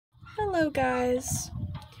Hello guys,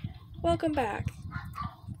 welcome back.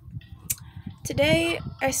 Today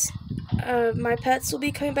my pets will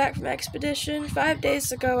be coming back from expedition. 5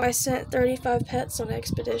 days ago I sent 35 pets on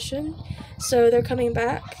expedition, so they're coming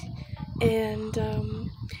back, and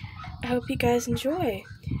I hope you guys enjoy.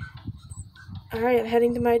 Alright, I'm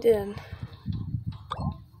heading to my den.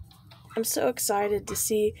 I'm so excited to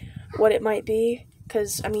see what it might be,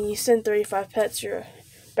 because I mean, you send 35 pets, you're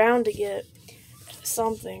bound to get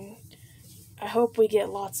something. I hope we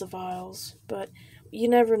get lots of vials, but you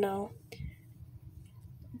never know.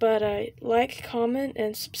 But like, comment,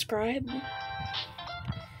 and subscribe,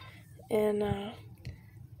 and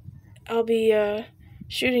I'll be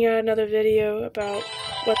shooting out another video about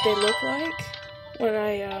what they look like when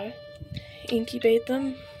I incubate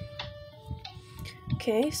them.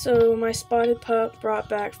 Okay, so my spotted pup brought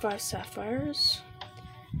back 5 sapphires.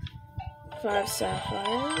 5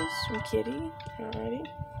 sapphires from Kitty. Alrighty.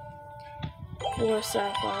 4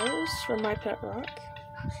 sapphires from my pet rock.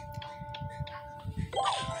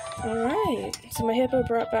 Alright, so my hippo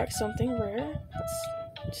brought back something rare.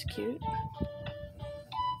 That's cute.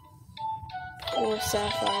 4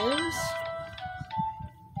 sapphires.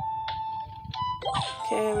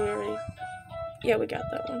 Okay, we got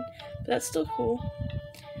that one. But that's still cool.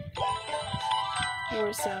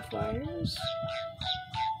 4 sapphires.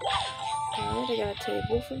 Alright, I got a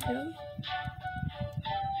table from him.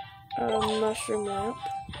 Mushroom lamp.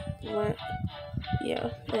 Yeah,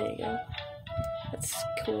 there you go. That's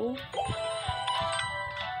cool.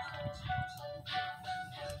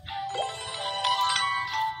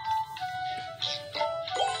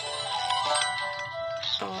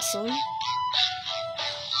 Awesome.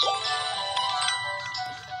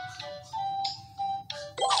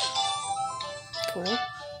 Cool.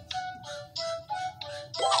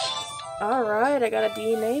 Alright, I got a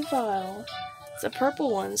DNA vial. It's a purple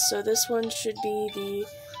one, so this one should be the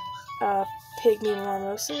Pygmy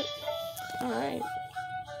Marmoset. Alright.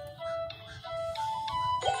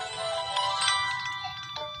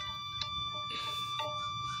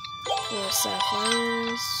 Four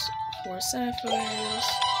sapphires.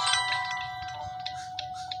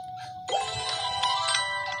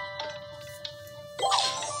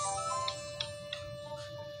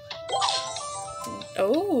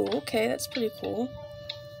 Oh, okay, that's pretty cool.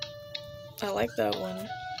 I like that one.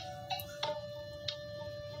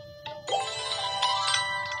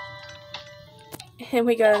 And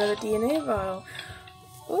we got another DNA vial.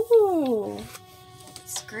 Ooh.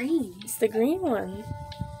 It's green. It's the green one.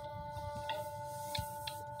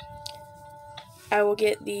 I will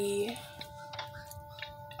get the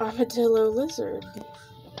armadillo lizard.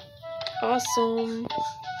 Awesome.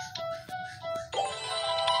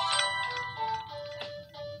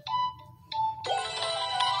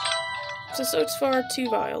 So far 2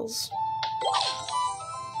 vials.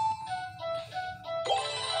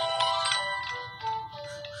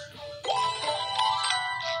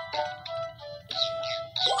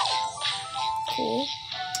 Cool.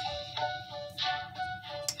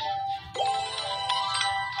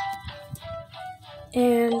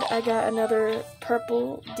 And I got another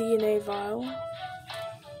purple DNA vial.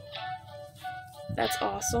 That's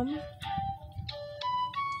awesome.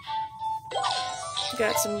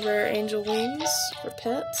 Got some rare angel wings for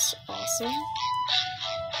pets. Awesome.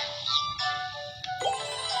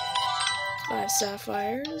 5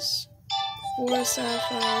 sapphires. 4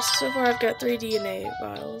 sapphires. So far I've got 3 DNA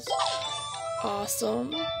vials.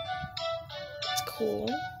 Awesome. It's cool.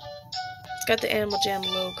 It's got the Animal Jam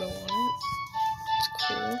logo on it. It's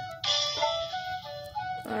cool.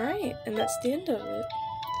 Alright, and that's the end of it.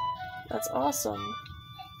 That's awesome.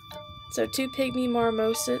 So 2 Pygmy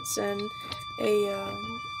Marmosets and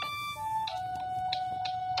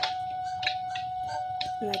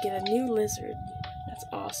and I get a new lizard. That's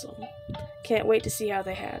awesome. Can't wait to see how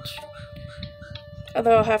they hatch.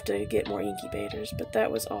 Although I'll have to get more incubators, but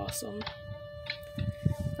that was awesome.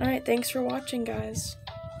 Alright, thanks for watching, guys.